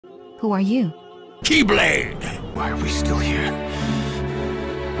Who are you? Keyblade! Why are we still here?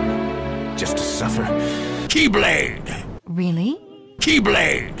 Just to suffer? Keyblade! Really?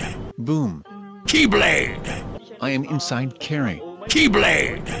 Keyblade! Boom. Keyblade! I am inside Kairi.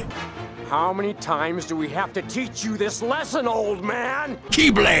 Keyblade! How many times do we have to teach you this lesson, old man?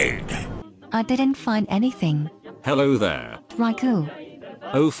 Keyblade! I didn't find anything. Hello there. Raikou.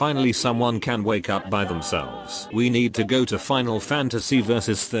 Oh, finally someone can wake up by themselves. We need to go to Final Fantasy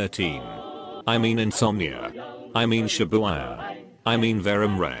Versus 13. I mean Insomnia. I mean Shibuya. I mean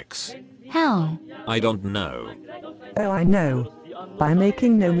Verum Rex. How? I don't know. Oh, I know. By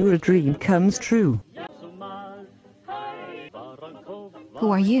making Nomura dream comes true.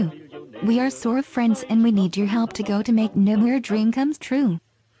 Who are you? We are sore friends and we need your help to go to make Nomura dream comes true.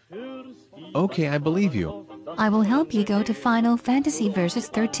 Okay, I believe you. I will help you go to Final Fantasy Versus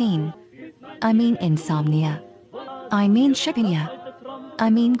 13. I mean Insomnia. I mean Shibuya. I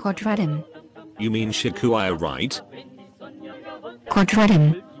mean Quadratum. You mean Shikuya, right?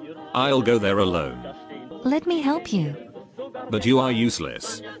 Quadratum. I'll go there alone. Let me help you. But you are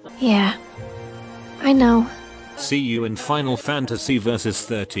useless. Yeah. I know. See you in Final Fantasy Versus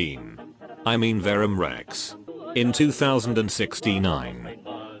 13. I mean Verum Rex. In 2069.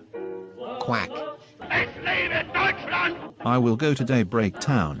 Quack. I will go to Daybreak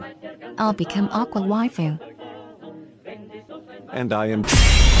Town. I'll become Aqua Waifu. And I am...